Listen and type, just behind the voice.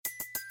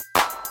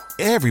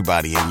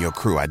Everybody in your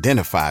crew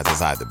identifies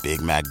as either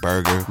Big Mac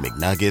Burger,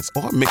 McNuggets,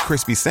 or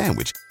McCrispy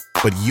Sandwich.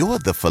 But you're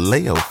the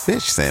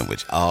Filet-O-Fish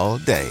Sandwich all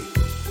day.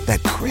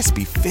 That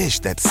crispy fish,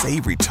 that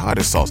savory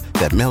tartar sauce,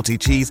 that melty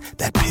cheese,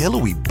 that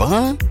pillowy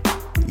bun.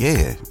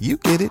 Yeah, you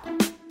get it.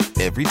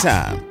 Every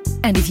time.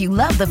 And if you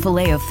love the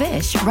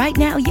Filet-O-Fish, right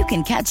now you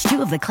can catch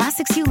two of the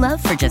classics you love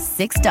for just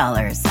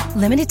 $6.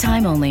 Limited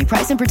time only.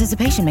 Price and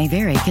participation may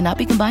vary. Cannot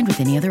be combined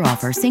with any other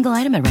offer. Single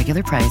item at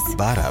regular price.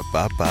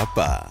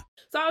 Ba-da-ba-ba-ba.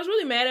 So I was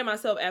really mad at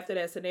myself after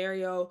that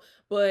scenario,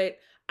 but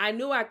I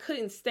knew I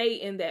couldn't stay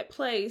in that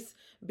place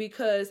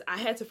because I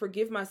had to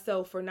forgive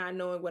myself for not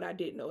knowing what I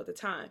didn't know at the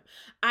time.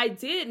 I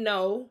did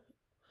know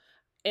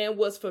and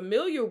was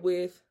familiar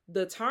with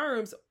the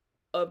terms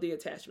of the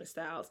attachment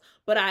styles,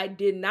 but I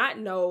did not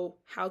know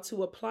how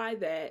to apply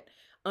that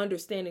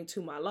understanding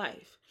to my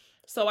life.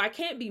 So I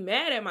can't be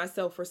mad at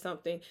myself for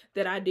something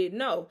that I didn't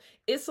know.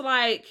 It's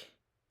like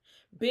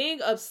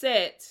being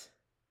upset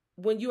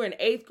when you're an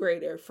 8th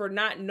grader for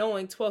not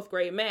knowing 12th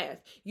grade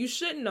math. You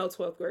shouldn't know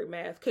 12th grade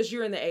math because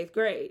you're in the 8th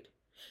grade.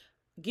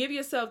 Give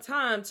yourself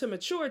time to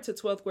mature to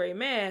 12th grade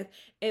math,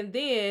 and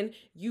then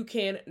you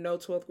can know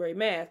 12th grade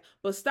math.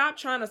 But stop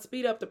trying to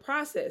speed up the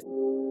process.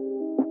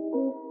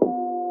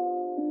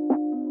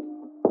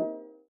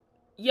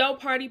 Yo,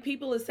 party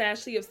people, it's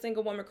Ashley of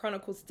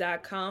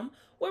SingleWomanChronicles.com,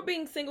 where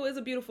being single is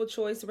a beautiful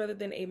choice rather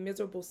than a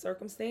miserable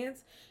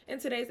circumstance. And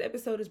today's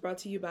episode is brought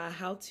to you by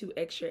How to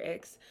X Your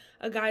Ex,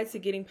 a guide to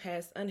getting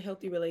past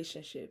unhealthy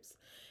relationships.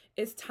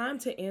 It's time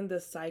to end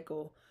the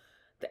cycle,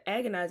 the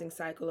agonizing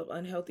cycle of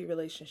unhealthy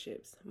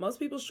relationships. Most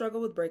people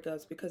struggle with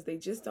breakups because they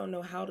just don't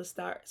know how to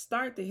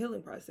start the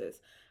healing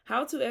process.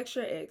 How to X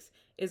Your Ex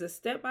is a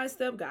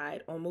step-by-step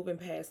guide on moving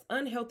past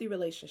unhealthy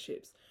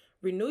relationships.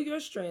 Renew your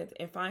strength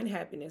and find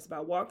happiness by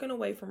walking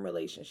away from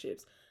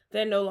relationships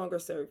that no longer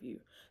serve you.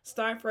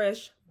 Start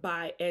fresh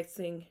by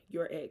Xing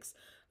your ex.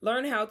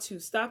 Learn how to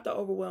stop the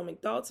overwhelming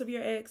thoughts of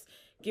your ex,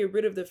 get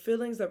rid of the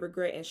feelings of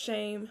regret and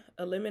shame,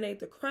 eliminate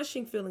the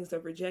crushing feelings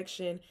of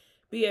rejection,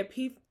 be at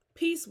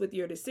peace with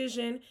your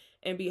decision,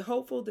 and be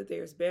hopeful that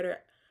there's better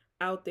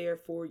out there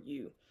for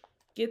you.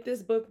 Get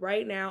this book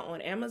right now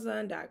on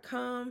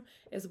Amazon.com,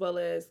 as well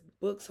as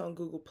books on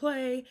Google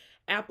Play,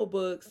 Apple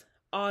Books,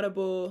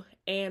 Audible,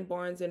 and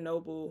Barnes &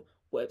 Noble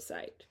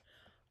website.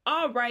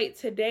 All right,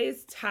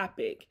 today's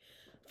topic: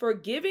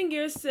 forgiving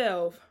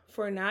yourself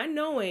for not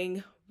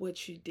knowing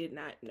what you did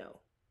not know.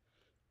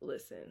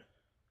 Listen,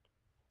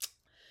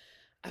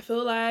 I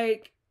feel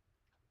like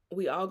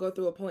we all go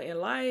through a point in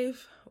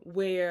life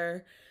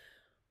where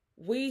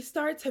we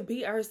start to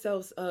beat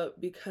ourselves up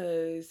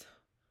because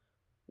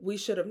we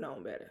should have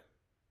known better.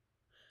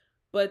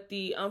 But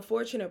the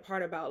unfortunate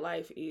part about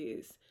life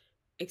is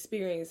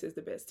experience is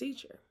the best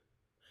teacher.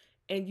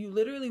 And you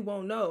literally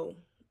won't know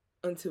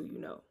until you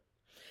know.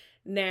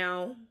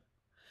 Now,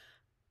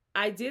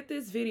 I did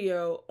this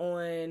video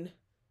on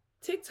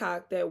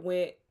TikTok that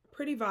went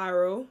pretty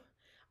viral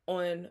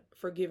on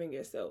forgiving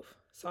yourself.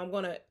 So I'm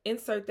going to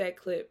insert that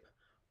clip.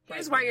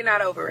 Here's why you're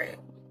not over it.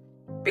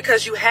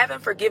 Because you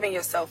haven't forgiven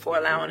yourself for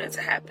allowing it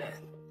to happen.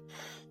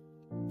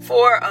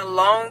 For a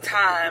long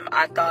time,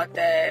 I thought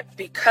that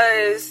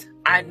because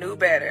I knew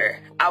better,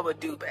 I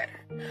would do better.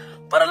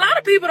 But a lot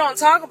of people don't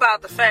talk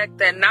about the fact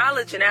that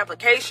knowledge and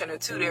application are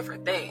two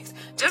different things.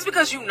 Just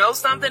because you know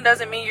something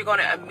doesn't mean you're going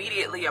to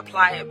immediately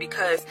apply it,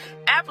 because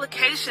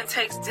application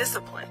takes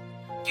discipline.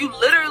 You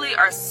literally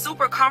are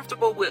super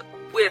comfortable with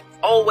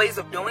old ways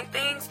of doing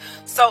things.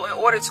 So in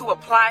order to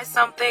apply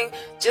something,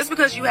 just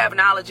because you have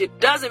knowledge, it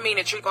doesn't mean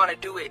that you're going to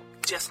do it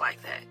just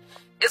like that.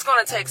 It's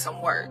going to take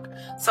some work.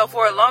 So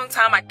for a long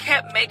time, I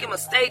kept making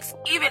mistakes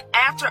even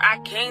after I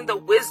gained the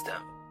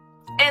wisdom.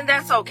 And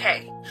that's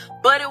okay.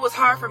 But it was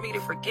hard for me to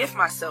forgive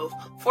myself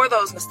for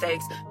those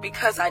mistakes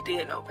because I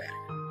did know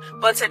better.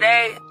 But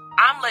today,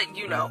 I'm letting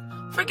you know,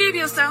 forgive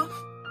yourself.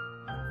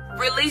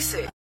 Release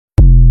it.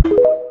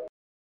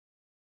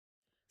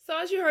 So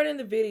as you heard in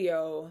the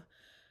video,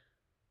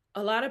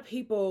 a lot of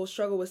people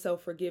struggle with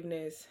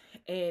self-forgiveness,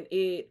 and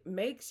it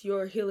makes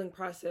your healing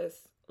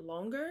process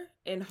longer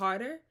and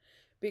harder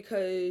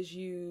because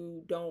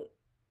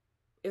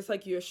it's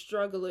like you're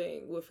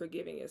struggling with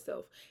forgiving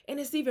yourself. And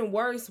it's even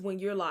worse when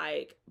you're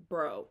like,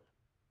 bro,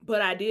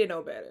 but I did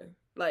know better.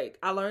 Like,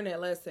 I learned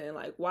that lesson.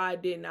 Like, why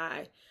didn't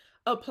I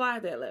apply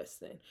that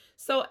lesson?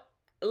 So,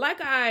 like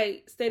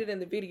I stated in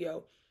the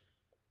video,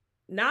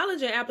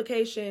 knowledge and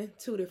application,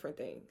 two different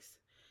things.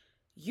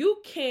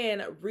 You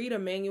can read a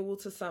manual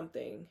to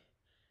something,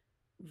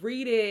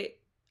 read it,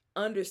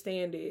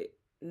 understand it,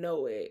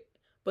 know it.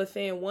 But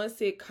then once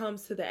it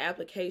comes to the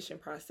application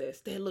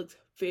process, that looks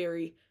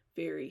very,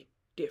 very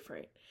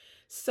different.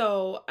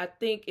 So I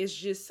think it's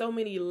just so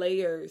many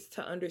layers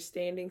to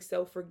understanding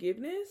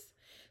self-forgiveness.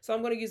 So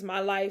I'm going to use my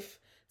life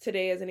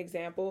today as an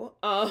example.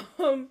 I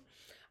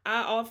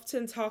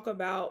often talk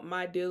about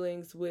my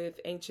dealings with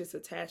anxious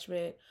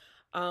attachment.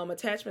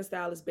 Attachment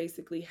style is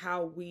basically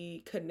how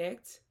we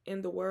connect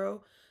in the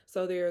world.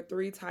 So there are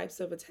 3 types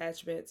of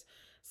attachments.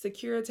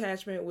 secure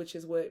attachment, which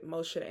is what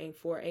most should aim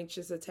for,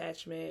 anxious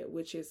attachment,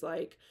 which is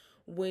like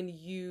when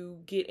you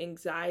get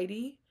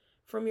anxiety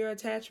from your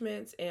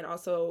attachments, and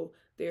also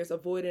there's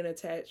avoidant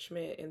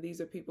attachment, and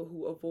these are people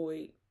who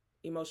avoid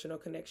emotional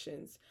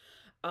connections.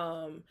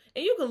 And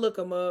you can look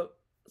them up,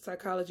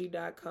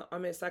 psychology.com. I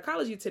mean,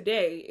 Psychology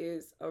Today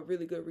is a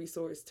really good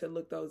resource to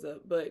look those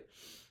up, but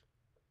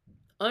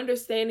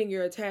understanding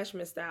your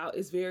attachment style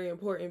is very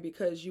important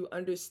because you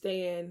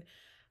understand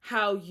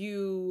how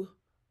you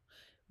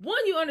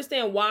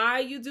understand why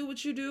you do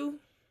what you do,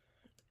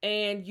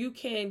 and you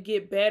can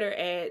get better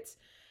at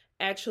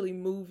actually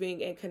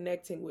moving and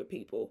connecting with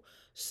people.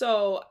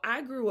 So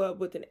I grew up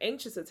with an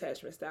anxious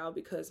attachment style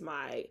because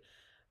my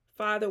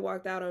father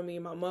walked out on me.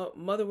 My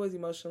mother was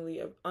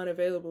emotionally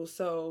unavailable.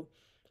 So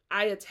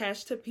I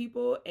attach to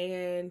people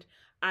and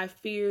I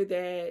fear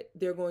that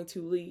they're going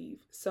to leave.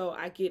 So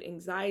I get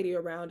anxiety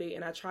around it,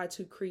 and I try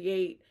to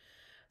create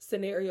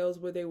scenarios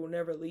where they will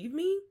never leave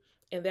me.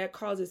 And that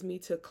causes me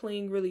to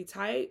cling really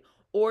tight,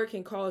 or it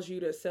can cause you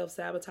to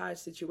self-sabotage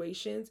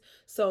situations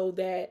so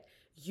that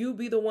you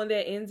be the one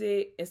that ends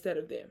it instead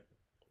of them.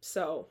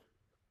 So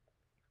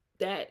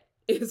that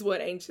is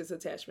what anxious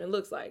attachment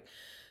looks like.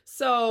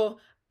 So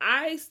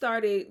I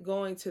started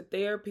going to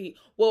therapy.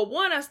 Well,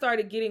 one, I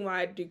started getting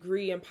my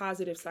degree in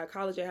positive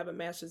psychology. I have a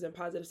master's in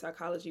positive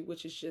psychology,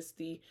 which is just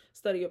the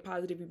study of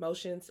positive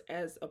emotions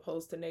as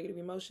opposed to negative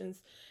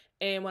emotions.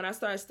 And when I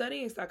started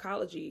studying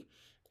psychology,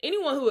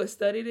 anyone who has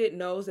studied it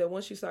knows that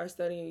once you start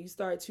studying, you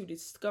start to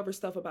discover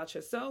stuff about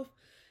yourself.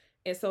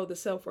 And so the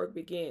self-work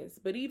begins.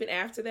 But even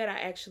after that, I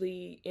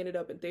actually ended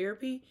up in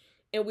therapy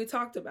and we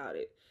talked about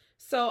it.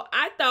 So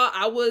I thought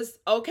I was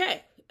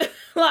okay.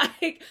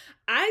 Like,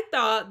 I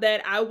thought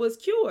that I was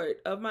cured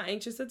of my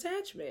anxious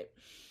attachment.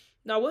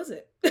 No, I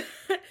wasn't.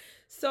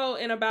 So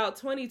in about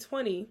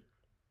 2020,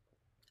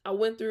 I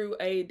went through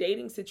a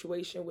dating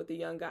situation with a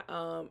young guy,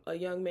 a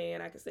young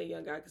man. I can say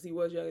young guy because he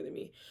was younger than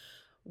me,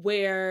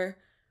 where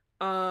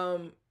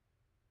I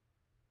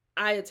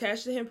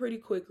attached to him pretty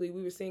quickly.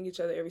 We were seeing each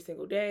other every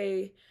single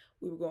day.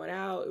 We were going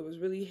out. It was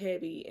really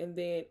heavy. And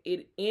then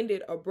it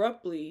ended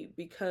abruptly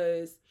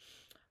because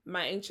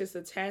my anxious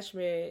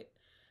attachment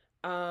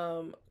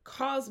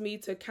caused me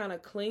to kind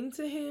of cling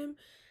to him.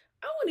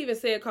 I wouldn't even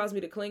say it caused me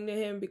to cling to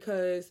him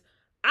because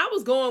I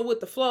was going with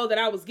the flow that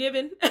I was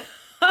given.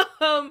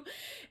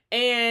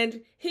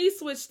 And he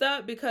switched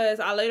up because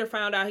I later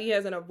found out he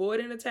has an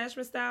avoidant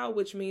attachment style,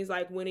 which means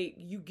like when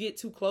you get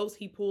too close,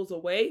 he pulls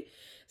away.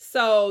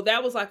 So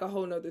that was like a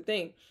whole nother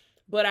thing.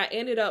 But I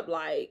ended up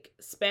like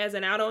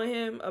spazzing out on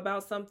him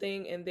about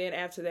something. And then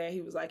after that,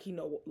 he was like, he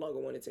no longer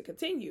wanted to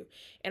continue.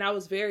 And I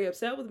was very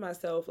upset with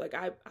myself. Like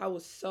I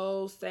was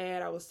so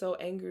sad. I was so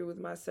angry with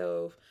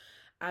myself.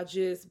 I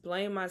just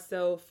blamed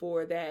myself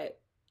for that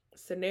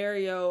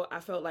scenario.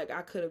 I felt like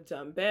I could have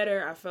done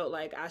better. I felt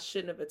like I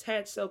shouldn't have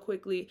attached so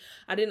quickly.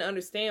 I didn't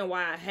understand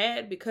why I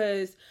had,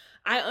 because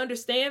I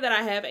understand that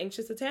I have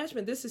anxious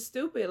attachment. This is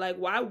stupid. Like,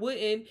 why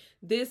wouldn't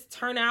this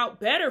turn out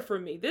better for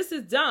me? This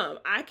is dumb.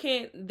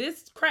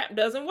 This crap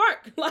doesn't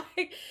work.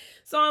 Like,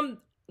 so I'm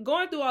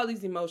going through all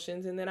these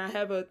emotions, and then I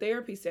have a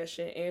therapy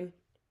session. And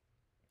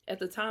at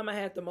the time I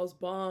had the most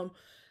bomb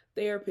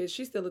therapist.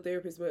 She's still a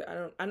therapist,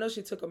 but I know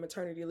she took a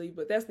maternity leave,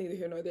 but that's neither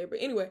here nor there. But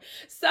anyway,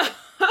 so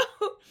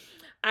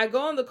I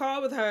go on the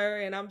call with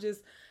her and I'm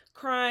just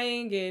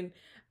crying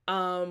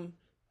and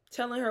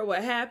telling her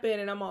what happened,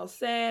 and I'm all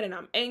sad and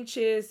I'm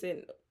anxious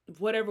and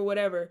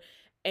whatever.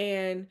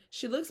 And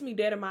she looks me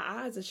dead in my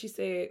eyes and she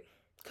said,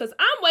 because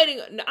I'm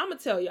going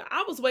to tell you,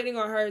 I was waiting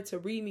on her to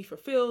read me for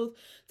filth,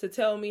 to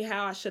tell me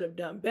how I should have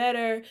done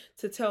better,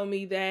 to tell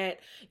me that,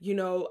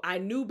 I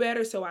knew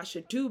better, so I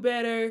should do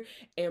better,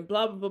 and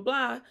blah, blah, blah,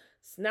 blah.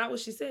 It's not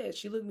what she said.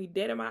 She looked me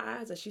dead in my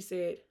eyes and she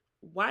said,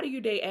 "Why do you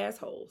date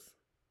assholes?"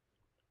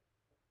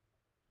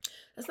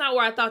 That's not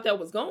where I thought that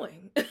was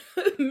going.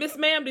 Miss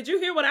Ma'am, did you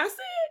hear what I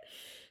said?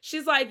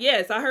 She's like,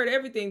 "Yes, I heard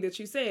everything that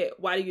you said.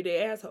 Why do you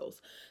date assholes?"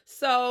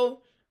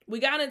 So we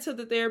got into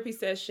the therapy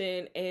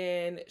session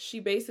and she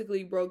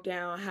basically broke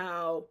down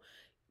how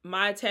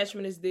my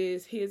attachment is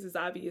this, his is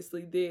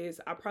obviously this.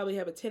 I probably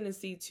have a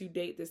tendency to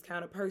date this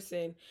kind of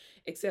person,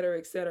 et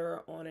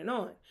cetera, on and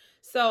on.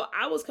 So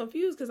I was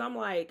confused because I'm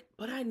like,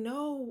 but I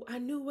knew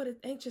what an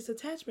anxious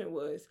attachment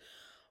was.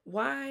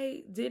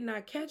 Why didn't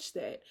I catch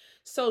that?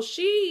 So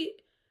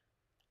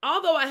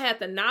although I had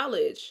the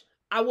knowledge,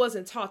 I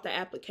wasn't taught the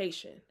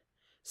application.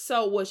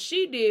 So what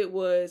she did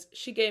was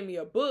she gave me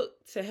a book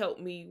to help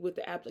me with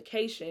the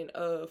application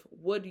of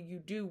what do you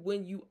do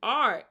when you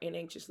are an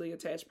anxiously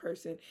attached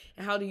person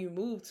and how do you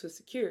move to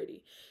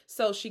security.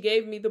 So she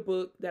gave me the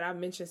book that I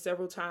mentioned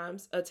several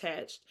times,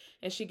 Attached,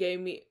 and she gave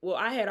me,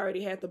 I had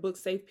already had the book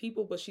Safe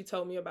People, but she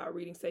told me about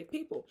reading Safe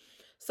People.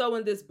 So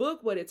in this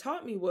book, what it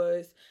taught me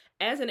was,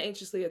 as an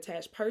anxiously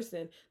attached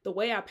person, the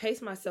way I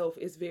pace myself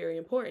is very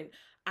important.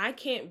 I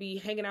can't be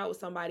hanging out with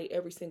somebody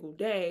every single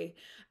day.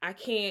 I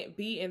can't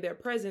be in their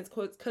presence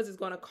because it's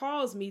going to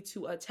cause me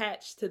to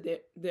attach to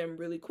them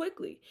really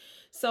quickly.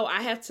 So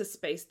I have to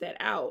space that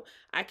out.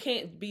 I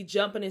can't be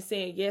jumping and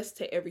saying yes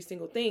to every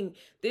single thing.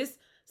 This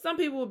Some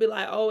people will be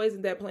like, oh,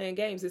 isn't that playing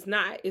games? It's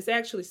not. It's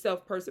actually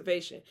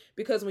self-preservation.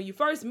 Because when you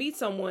first meet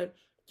someone,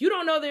 you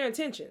don't know their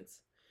intentions.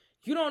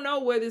 You don't know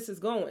where this is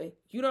going.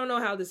 You don't know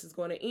how this is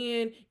going to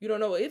end. You don't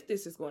know if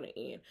this is going to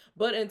end.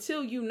 But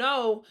until you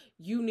know,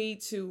 you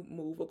need to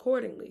move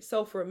accordingly.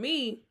 So for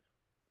me,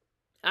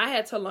 I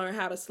had to learn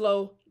how to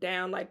slow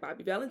down, like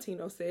Bobby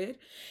Valentino said,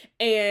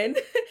 and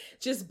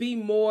just be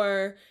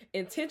more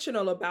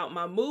intentional about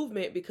my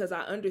movement, because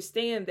I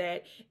understand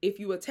that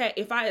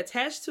if I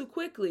attach too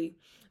quickly,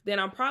 then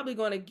I'm probably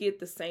going to get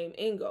the same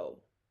end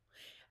goal.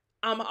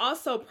 I'm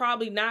also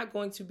probably not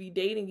going to be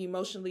dating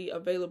emotionally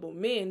available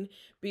men,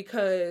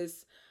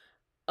 because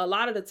a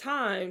lot of the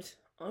times,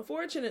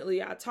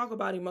 unfortunately, I talk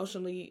about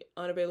emotionally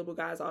unavailable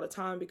guys all the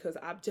time because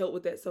I've dealt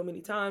with that so many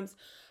times.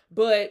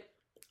 But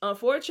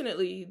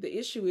unfortunately, the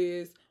issue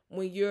is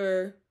when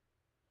you're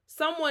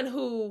someone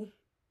who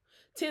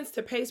tends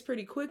to pace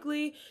pretty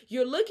quickly,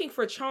 you're looking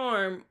for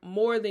charm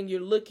more than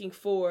you're looking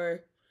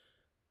for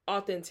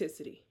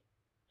authenticity.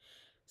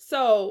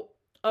 So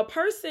a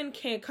person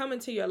can come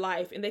into your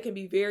life and they can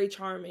be very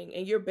charming,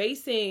 and you're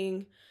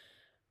basing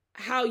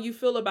how you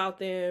feel about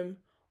them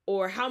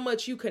or how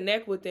much you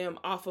connect with them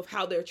off of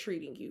how they're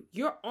treating you.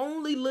 You're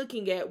only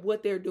looking at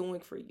what they're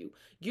doing for you.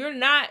 You're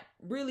not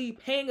really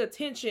paying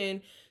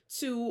attention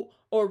to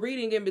or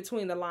reading in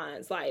between the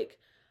lines. Like,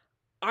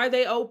 are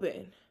they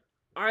open?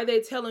 Are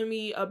they telling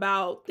me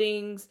about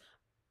things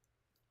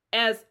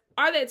in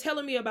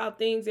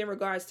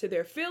regards to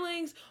their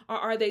feelings, or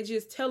are they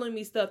just telling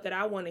me stuff that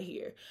I want to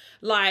hear?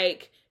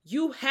 Like,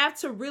 you have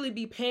to really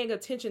be paying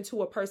attention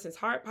to a person's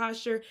heart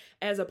posture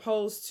as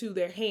opposed to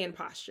their hand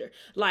posture.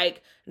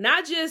 Like,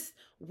 not just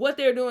what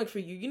they're doing for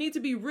you. You need to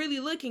be really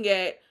looking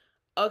at,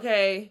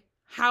 okay,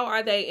 how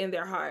are they in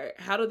their heart?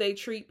 How do they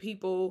treat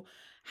people?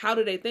 How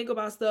do they think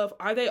about stuff?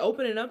 Are they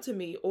opening up to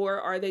me,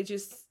 or are they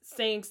just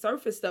saying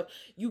surface stuff?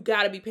 You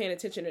got to be paying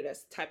attention to that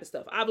type of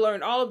stuff. I've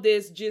learned all of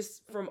this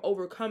just from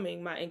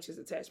overcoming my anxious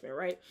attachment,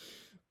 right?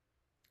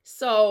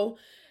 So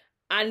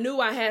I knew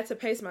I had to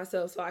pace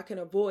myself so I can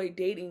avoid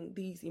dating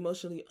these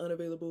emotionally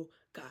unavailable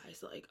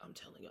guys. Like, I'm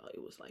telling y'all,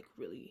 it was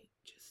really.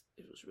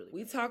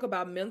 We talk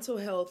about mental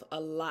health a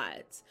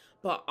lot,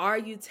 but are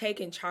you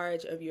taking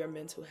charge of your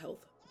mental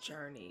health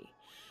journey?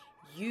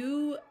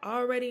 You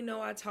already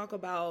know I talk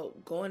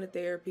about going to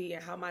therapy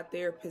and how my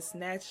therapist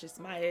snatches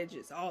my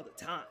edges all the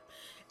time,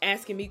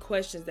 asking me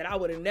questions that I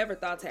would have never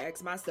thought to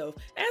ask myself,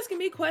 asking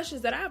me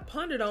questions that I've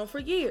pondered on for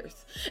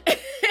years.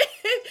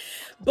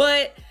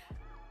 But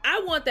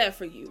I want that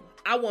for you.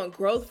 I want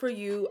growth for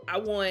you. I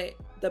want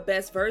the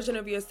best version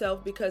of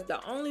yourself, because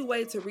the only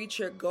way to reach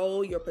your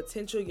goal, your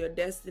potential, your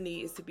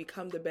destiny is to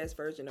become the best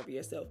version of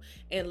yourself.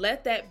 And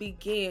let that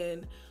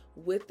begin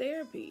with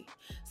therapy.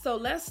 So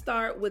let's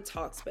start with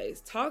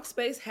Talkspace.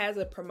 Talkspace has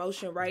a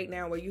promotion right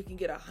now where you can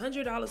get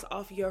 $100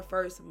 off your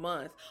first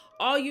month.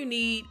 All you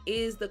need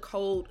is the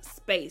code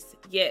SPACE.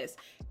 Yes,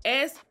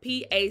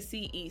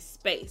 SPACE,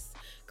 SPACE.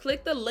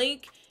 Click the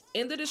link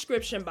in the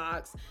description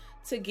box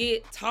to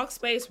get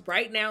Talkspace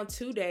right now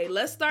today.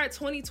 Let's start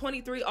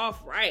 2023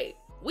 off right.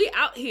 We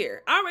out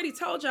here. I already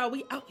told y'all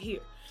we out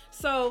here.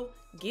 So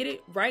get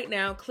it right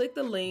now. Click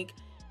the link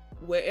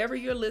wherever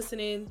you're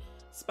listening.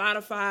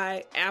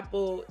 Spotify,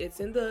 Apple,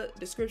 it's in the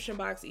description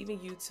box, even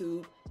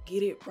YouTube.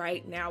 Get it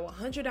right now.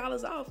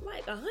 $100 off.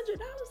 Like, $100,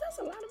 that's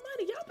a lot of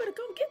money. Y'all better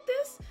come get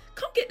this.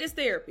 Come get this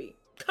therapy.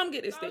 Come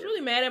get this therapy. I was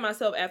really mad at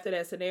myself after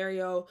that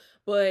scenario,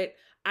 but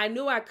I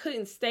knew I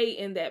couldn't stay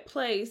in that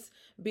place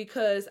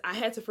because I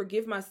had to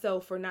forgive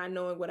myself for not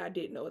knowing what I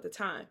didn't know at the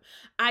time.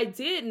 I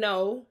did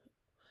know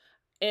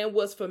and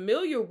was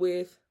familiar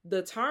with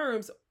the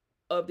terms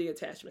of the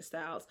attachment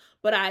styles,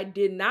 but I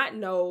did not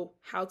know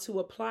how to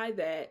apply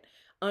that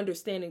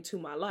understanding to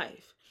my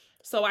life.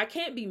 So I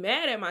can't be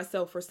mad at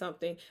myself for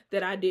something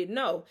that I didn't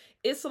know.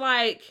 It's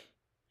like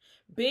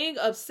being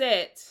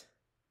upset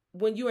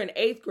when you're an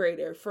 8th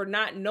grader for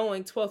not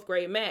knowing 12th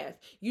grade math.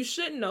 You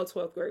shouldn't know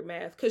 12th grade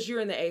math because you're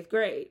in the 8th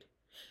grade.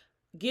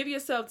 Give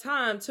yourself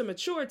time to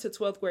mature to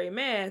 12th grade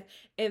math,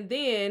 and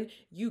then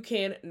you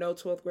can know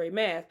 12th grade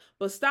math.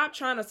 But stop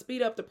trying to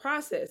speed up the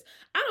process.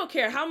 I don't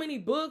care how many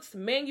books,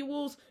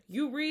 manuals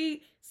you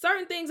read.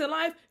 Certain things in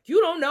life,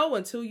 you don't know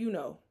until you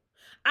know.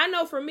 I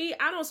know for me,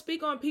 I don't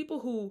speak on people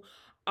who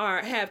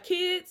have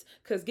kids,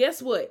 because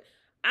guess what?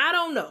 I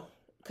don't know,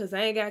 because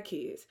I ain't got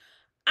kids.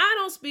 I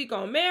don't speak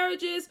on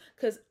marriages,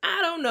 because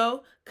I don't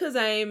know, because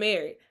I ain't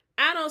married.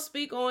 I don't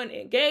speak on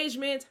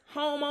engagements,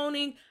 home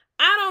owning.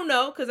 I don't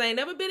know, because I ain't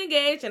never been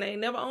engaged and I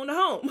ain't never owned a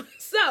home.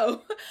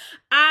 So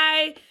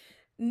I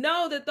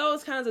know that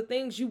those kinds of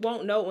things you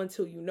won't know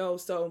until you know.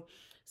 So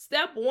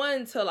step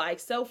one to like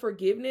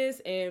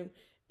self-forgiveness and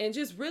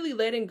just really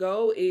letting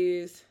go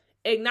is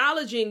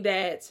acknowledging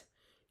that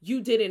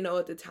you didn't know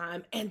at the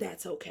time, and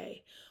that's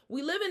okay.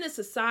 We live in a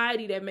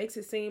society that makes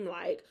it seem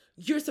like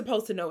you're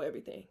supposed to know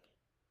everything.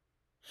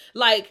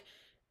 Like,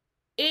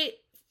 it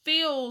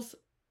feels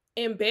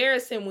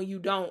embarrassing when you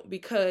don't,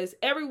 because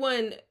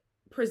everyone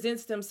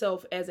presents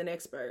themselves as an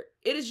expert.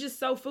 It is just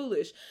so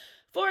foolish.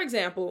 For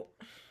example,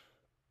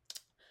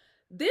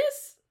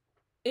 this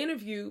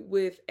interview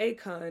with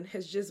Akon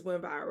has just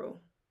went viral.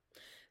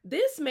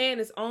 This man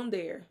is on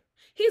there.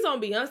 He's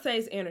on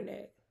Beyonce's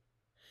internet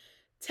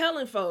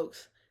telling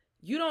folks,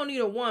 you don't need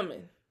a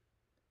woman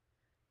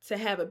to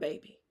have a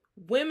baby.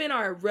 Women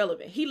are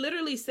irrelevant. He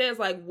literally says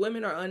like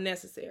women are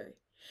unnecessary.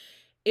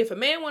 If a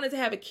man wanted to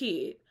have a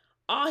kid,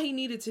 all he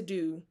needed to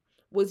do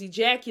was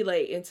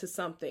ejaculate into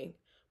something,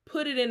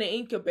 put it in an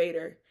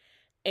incubator,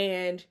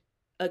 and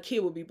a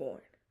kid would be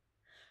born.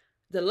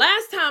 The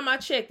last time I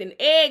checked, an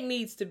egg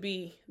needs to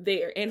be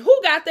there. And who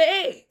got the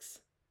eggs?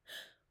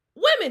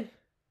 Women.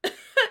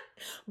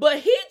 But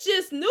he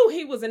just knew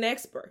he was an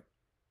expert.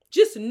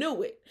 Just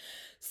knew it.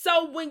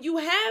 So when you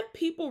have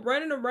people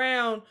running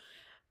around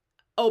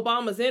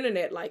Obama's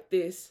internet like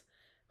this,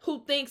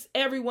 who thinks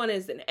everyone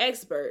is an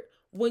expert,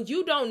 when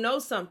you don't know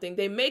something,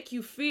 they make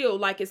you feel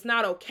like it's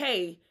not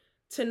okay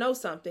to know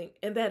something,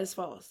 and that is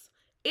false.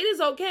 It is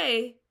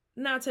okay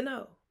not to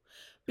know.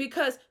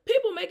 Because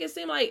people make it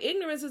seem like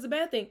ignorance is a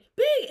bad thing.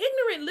 Being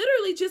ignorant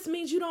literally just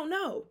means you don't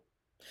know.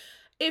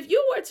 If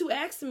you were to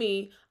ask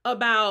me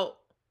about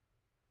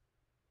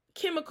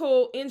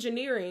chemical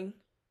engineering,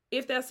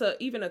 if that's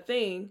even a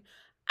thing,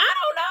 I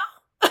don't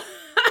know.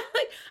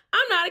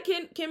 I'm not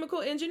a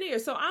chemical engineer,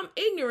 so I'm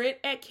ignorant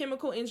at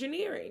chemical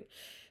engineering.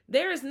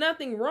 There is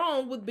nothing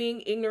wrong with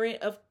being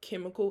ignorant of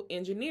chemical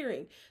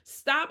engineering.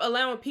 Stop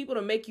allowing people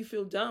to make you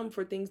feel dumb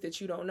for things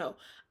that you don't know.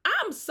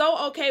 I'm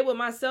so okay with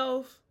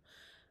myself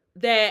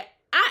that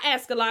I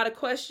ask a lot of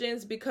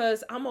questions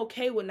because I'm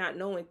okay with not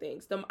knowing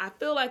things. I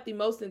feel like the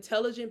most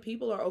intelligent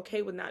people are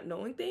okay with not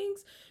knowing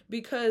things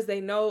because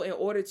they know in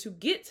order to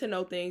get to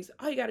know things,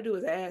 all you got to do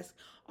is ask.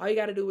 All you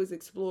got to do is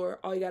explore.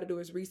 All you got to do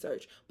is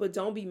research. But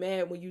don't be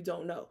mad when you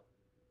don't know.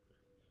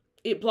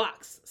 It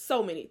blocks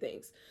so many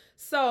things.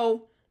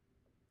 So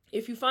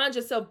if you find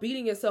yourself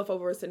beating yourself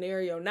over a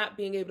scenario, not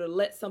being able to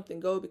let something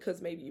go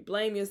because maybe you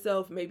blame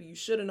yourself, maybe you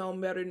should have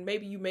known better,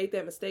 maybe you made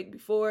that mistake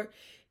before,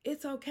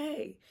 it's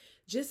okay.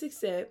 Just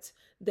accept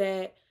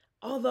that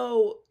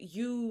although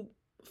you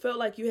felt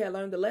like you had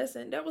learned the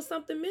lesson, there was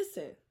something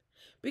missing.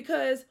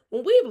 Because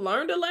when we've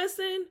learned a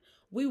lesson,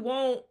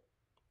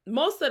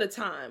 most of the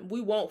time,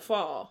 we won't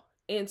fall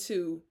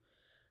into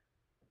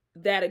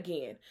that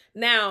again.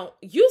 Now,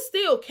 you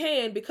still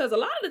can, because a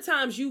lot of the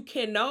times you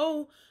can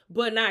know,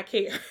 but not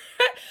care.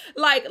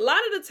 Like a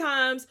lot of the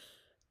times,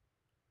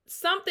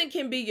 something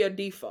can be your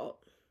default.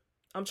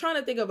 I'm trying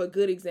to think of a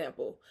good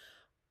example.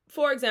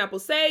 For example,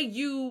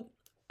 I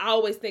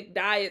always think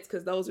diets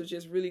because those are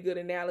just really good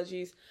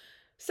analogies.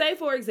 Say,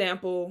 for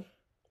example,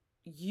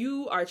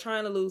 you are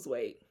trying to lose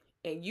weight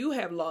and you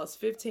have lost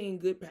 15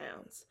 good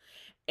pounds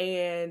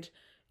and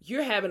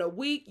you're having a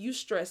week, you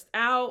stressed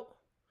out,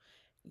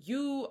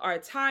 you are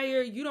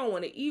tired, you don't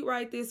want to eat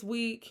right this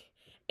week.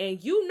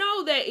 And you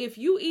know that if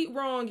you eat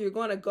wrong, you're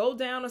going to go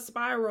down a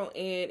spiral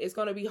and it's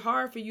going to be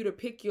hard for you to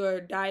pick your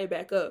diet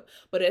back up.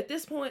 But at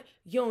this point,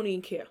 you don't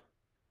even care.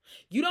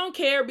 You don't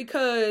care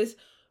because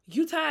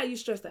you tired, you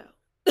stressed out.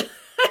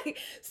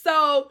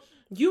 So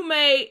you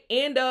may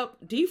end up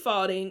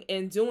defaulting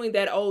and doing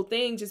that old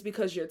thing just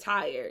because you're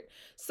tired.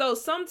 So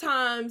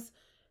sometimes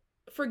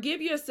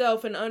forgive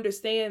yourself and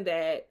understand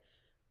that,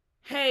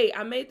 hey,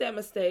 I made that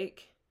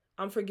mistake.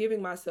 I'm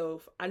forgiving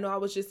myself. I know I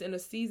was just in a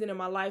season in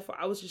my life where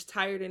I was just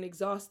tired and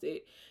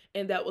exhausted,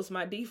 and that was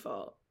my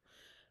default.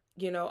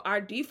 You know,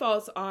 our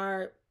defaults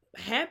are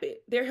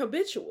habit. They're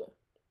habitual.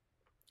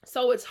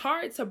 So it's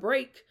hard to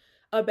break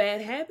a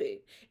bad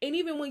habit. And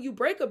even when you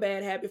break a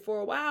bad habit for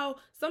a while,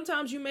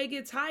 sometimes you may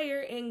get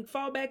tired and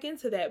fall back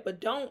into that.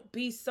 But don't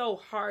be so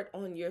hard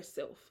on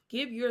yourself.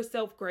 Give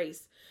yourself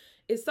grace.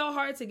 It's so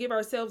hard to give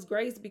ourselves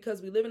grace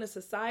because we live in a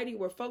society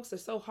where folks are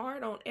so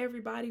hard on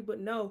everybody. But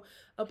no,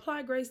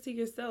 apply grace to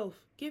yourself.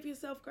 Give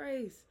yourself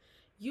grace.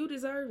 You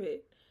deserve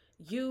it.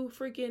 You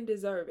freaking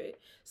deserve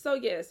it. So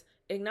yes,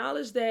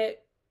 acknowledge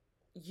that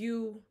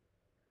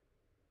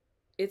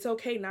it's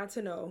okay not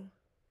to know.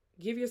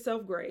 Give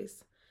yourself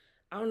grace.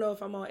 I don't know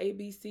if I'm on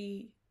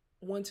ABC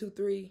 1, 2,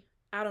 3.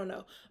 I don't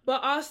know.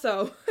 But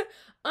also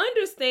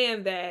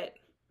understand that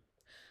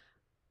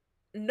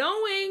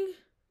knowing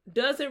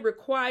doesn't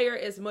require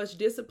as much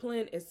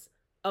discipline as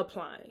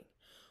applying.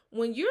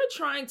 When you're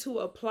trying to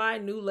apply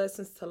new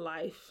lessons to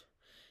life,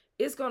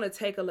 it's going to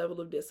take a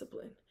level of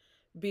discipline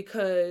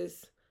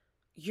because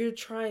you're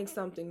trying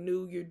something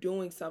new. You're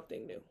doing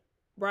something new,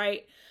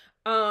 right?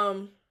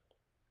 In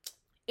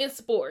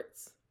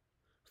sports,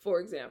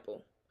 for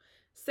example,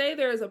 say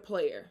there's a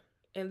player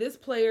and this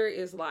player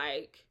is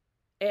like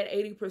at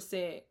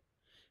 80%.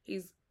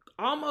 He's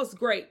almost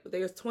great, but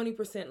there's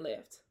 20%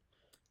 left.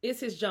 It's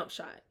his jump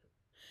shot.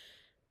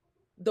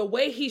 The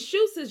way he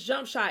shoots his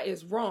jump shot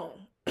is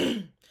wrong.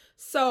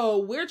 So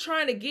we're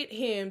trying to get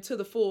him to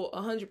the full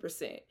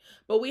 100%,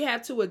 but we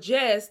have to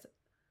adjust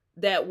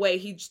that way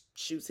he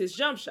shoots his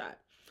jump shot.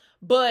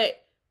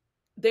 But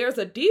there's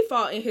a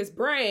default in his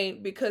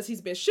brain because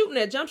he's been shooting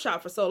that jump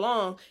shot for so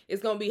long.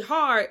 It's going to be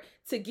hard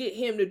to get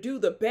him to do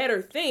the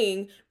better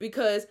thing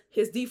because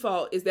his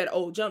default is that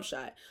old jump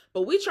shot.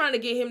 But we're trying to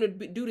get him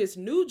to do this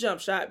new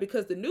jump shot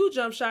because the new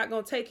jump shot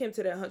going to take him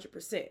to that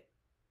 100%.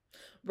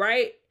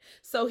 right?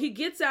 So he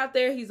gets out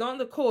there, he's on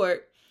the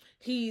court,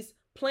 he's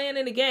playing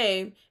in the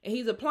game, and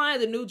he's applying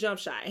the new jump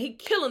shot. And he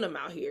killing them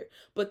out here.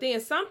 But then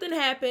something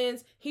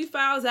happens, he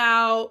fouls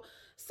out,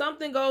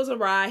 something goes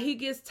awry, he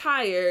gets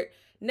tired.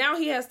 Now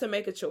he has to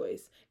make a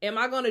choice. Am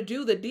I going to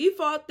do the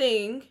default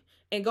thing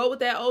and go with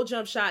that old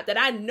jump shot that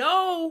I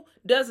know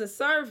doesn't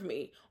serve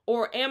me?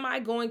 Or am I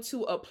going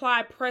to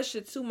apply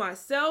pressure to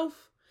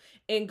myself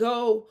and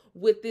go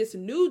with this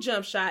new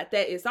jump shot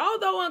that is,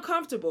 although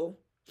uncomfortable,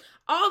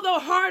 although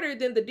harder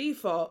than the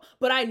default,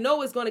 but I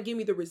know it's going to give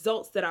me the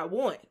results that I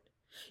want?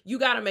 You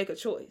got to make a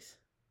choice.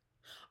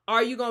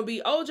 Are you going to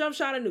be old jump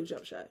shot or new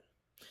jump shot?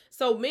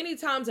 So many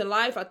times in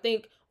life, I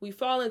think we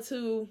fall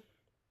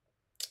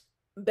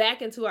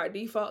back into our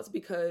defaults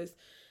because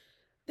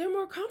they're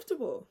more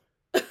comfortable.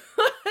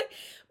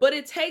 But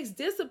it takes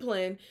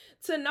discipline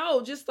to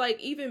know, just like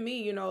even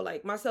me, you know,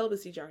 like my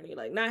celibacy journey,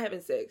 like not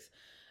having sex.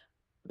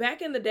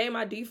 Back in the day,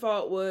 my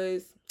default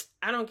was,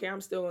 I don't care,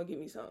 I'm still gonna give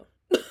me some.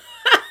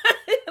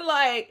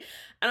 Like,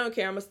 I don't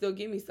care, I'm gonna still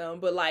give me some.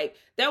 But like,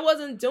 that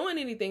wasn't doing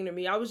anything to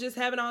me. I was just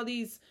having all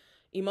these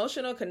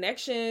emotional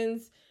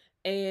connections,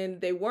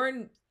 and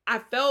I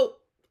felt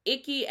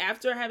icky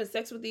after having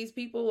sex with these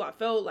people. I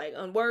felt like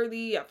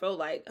unworthy. I felt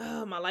like,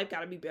 oh, my life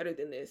gotta be better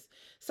than this.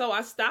 So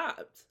I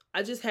stopped.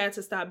 I just had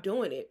to stop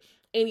doing it.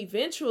 And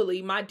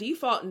eventually my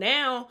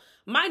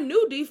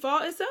new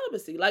default is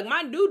celibacy. Like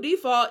my new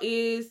default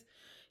is,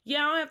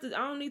 I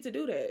don't need to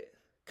do that.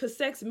 Because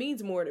sex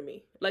means more to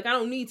me. Like I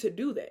don't need to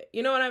do that.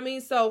 You know what I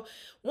mean? So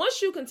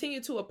once you continue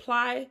to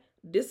apply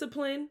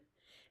discipline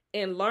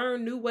and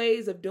learn new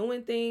ways of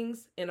doing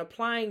things and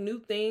applying new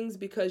things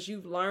because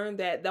you've learned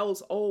that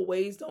those old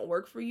ways don't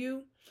work for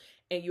you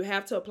and you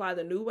have to apply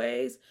the new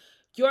ways,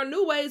 your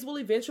new ways will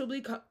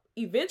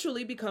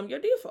eventually become your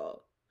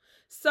default.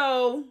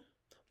 So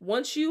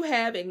once you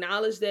have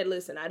acknowledged that,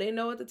 listen, I didn't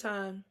know at the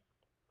time,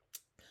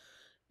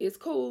 it's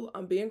cool.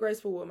 I'm being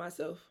graceful with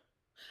myself.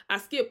 I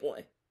skip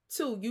one.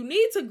 2, you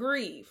need to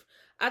grieve.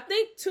 I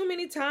think too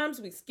many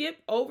times we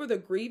skip over the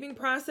grieving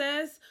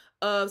process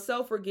of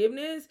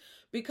self-forgiveness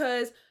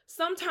because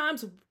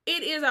sometimes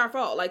it is our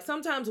fault. Like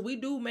sometimes we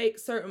do make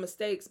certain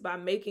mistakes by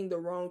making the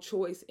wrong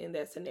choice in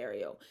that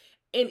scenario.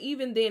 And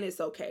even then it's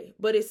okay,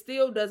 but it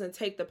still doesn't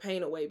take the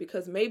pain away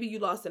because maybe you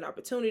lost an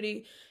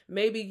opportunity.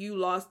 Maybe you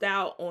lost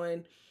out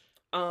on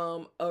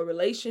a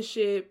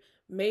relationship.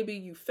 Maybe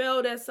you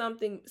failed at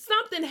something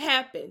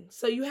happened.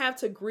 So you have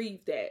to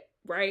grieve that,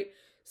 right?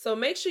 So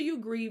make sure you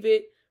grieve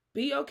it.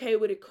 Be okay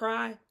with it.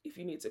 Cry if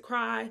you need to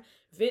cry.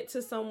 Vent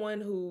to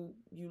someone who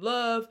you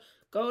love.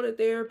 Go to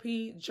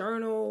therapy,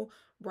 journal,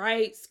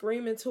 write,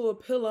 scream into a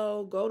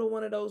pillow. Go to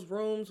one of those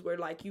rooms where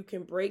like you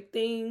can break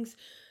things.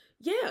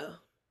 Yeah,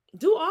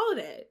 do all of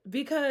that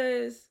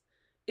because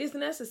it's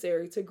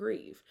necessary to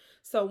grieve.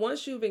 So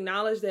once you've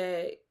acknowledged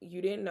that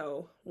you didn't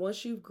know,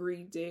 once you've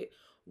grieved it,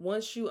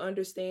 once you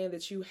understand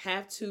that you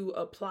have to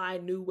apply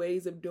new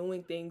ways of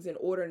doing things in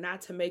order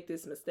not to make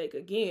this mistake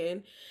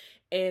again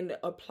and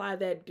apply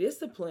that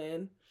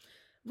discipline,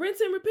 rinse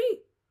and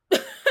repeat.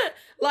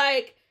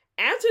 Like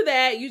after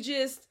that, you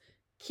just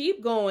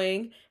keep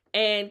going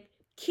and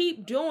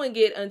keep doing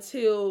it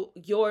until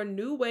your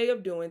new way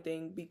of doing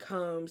things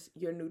becomes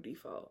your new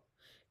default.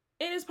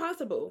 And it's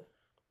possible.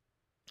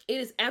 It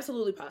is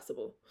absolutely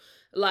possible.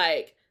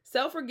 Like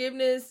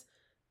self-forgiveness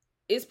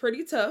is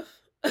pretty tough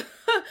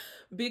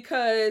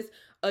because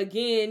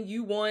again,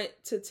 you want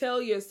to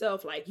tell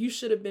yourself like you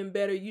should have been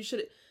better.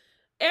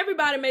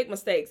 Everybody make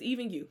mistakes,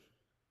 even you.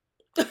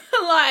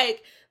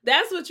 Like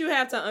that's what you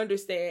have to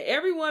understand.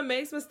 Everyone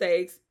makes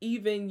mistakes,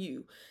 even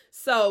you.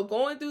 So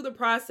going through the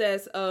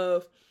process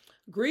of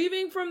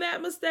grieving from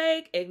that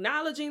mistake,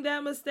 acknowledging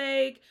that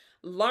mistake,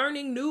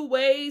 learning new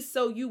ways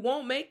so you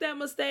won't make that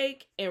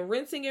mistake, and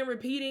rinsing and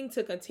repeating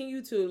to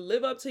continue to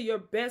live up to your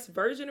best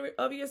version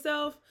of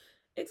yourself.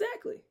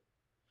 Exactly.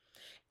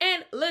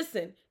 And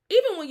listen,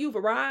 even when you've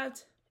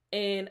arrived,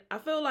 and I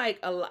feel like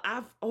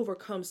I've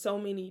overcome so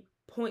many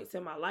points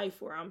in my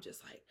life where I'm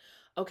just like,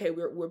 okay,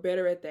 we're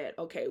better at that.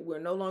 Okay, we're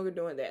no longer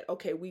doing that.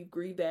 Okay, we've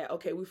grieved that.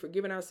 Okay, we've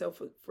forgiven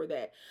ourselves for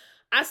that.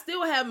 I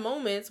still have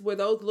moments where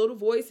those little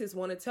voices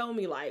want to tell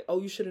me like, oh,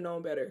 you should have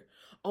known better.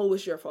 Oh,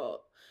 it's your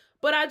fault.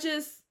 But I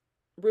just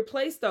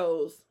replace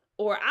those.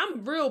 Or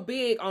I'm real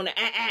big on the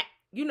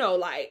you know,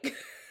 like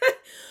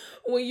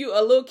when you a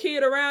little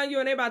kid around you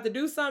and they about to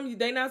do something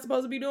they not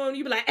supposed to be doing,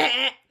 you be like,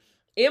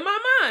 In my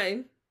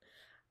mind,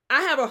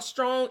 I have a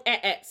strong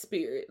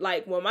spirit.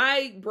 Like when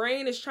my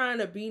brain is trying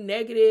to be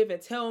negative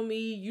and tell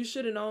me you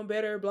should have known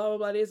better, blah, blah,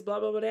 blah, this, blah,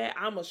 blah, blah, that.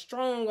 I'm a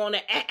strong on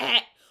the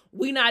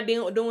We not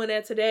doing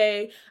that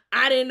today.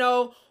 I didn't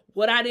know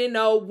what I didn't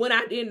know when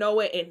I didn't know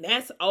it. And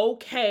that's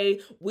okay.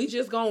 We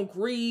just gonna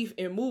grieve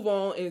and move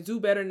on and do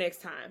better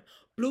next time.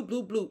 Bloop,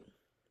 bloop, bloop.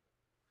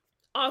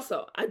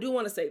 Also, I do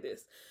want to say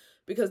this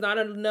because not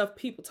enough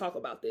people talk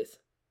about this.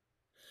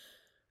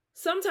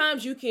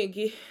 Sometimes you can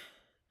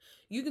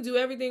do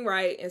everything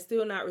right and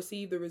still not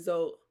receive the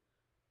result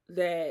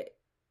that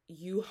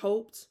you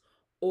hoped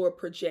or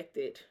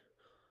projected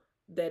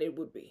that it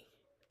would be.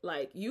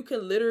 Like you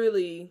can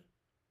literally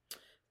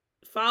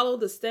follow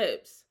the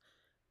steps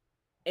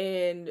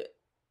and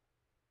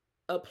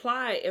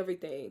apply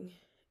everything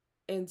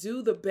and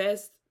do the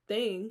best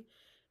thing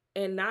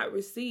and not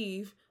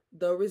receive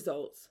the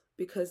results,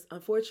 because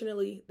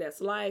unfortunately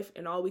that's life,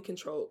 and all we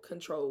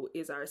control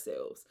is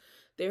ourselves.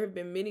 There have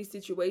been many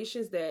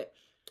situations that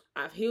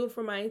I've healed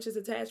from my anxious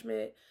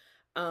attachment.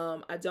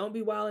 I don't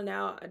be wilding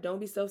out. I don't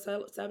be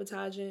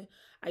self-sabotaging.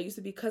 I used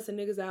to be cussing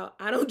niggas out.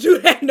 I don't do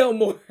that no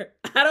more.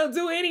 I don't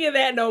do any of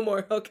that no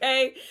more,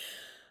 okay?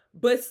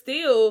 But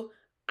still,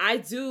 I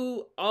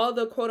do all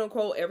the quote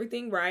unquote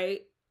everything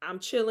right. I'm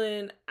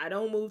chilling. I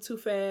don't move too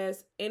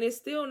fast. And it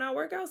still not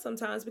work out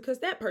sometimes because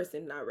that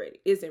person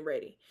isn't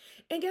ready.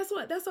 And guess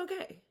what? That's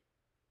okay.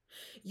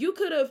 You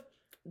could have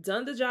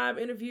done the job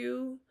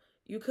interview.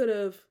 You could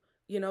have,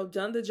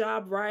 done the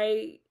job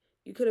right.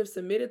 You could have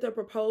submitted the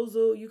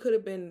proposal. You could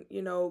have been,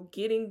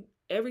 getting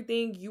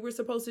everything you were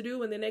supposed to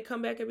do. And then they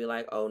come back and be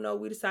like, oh no,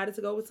 we decided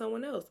to go with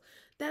someone else.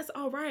 That's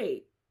all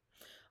right.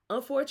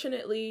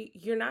 Unfortunately,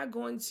 you're not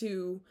going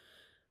to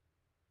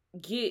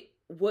get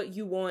what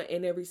you want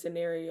in every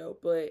scenario,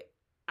 but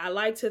I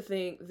like to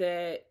think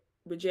that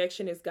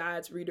rejection is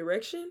God's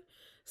redirection.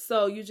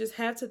 So you just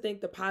have to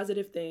think the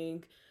positive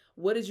thing.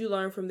 What did you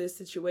learn from this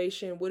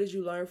situation? What did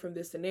you learn from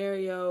this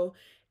scenario?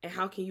 And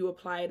how can you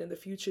apply it in the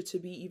future to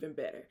be even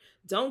better?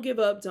 Don't give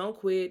up. Don't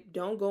quit.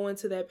 Don't go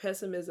into that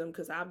pessimism,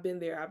 because I've been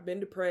there. I've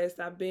been depressed.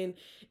 I've been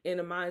in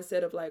a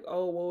mindset of like,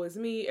 oh, woe is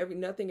me.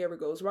 Nothing ever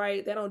goes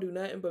right. That don't do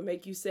nothing but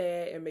make you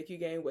sad and make you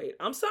gain weight.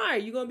 I'm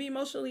sorry. You're going to be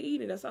emotionally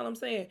eating. That's all I'm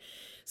saying.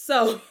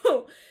 So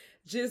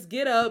just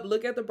get up,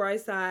 look at the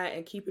bright side,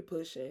 and keep it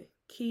pushing.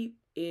 Keep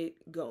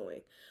it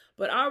going.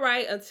 But all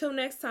right, until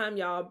next time,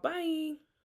 y'all. Bye.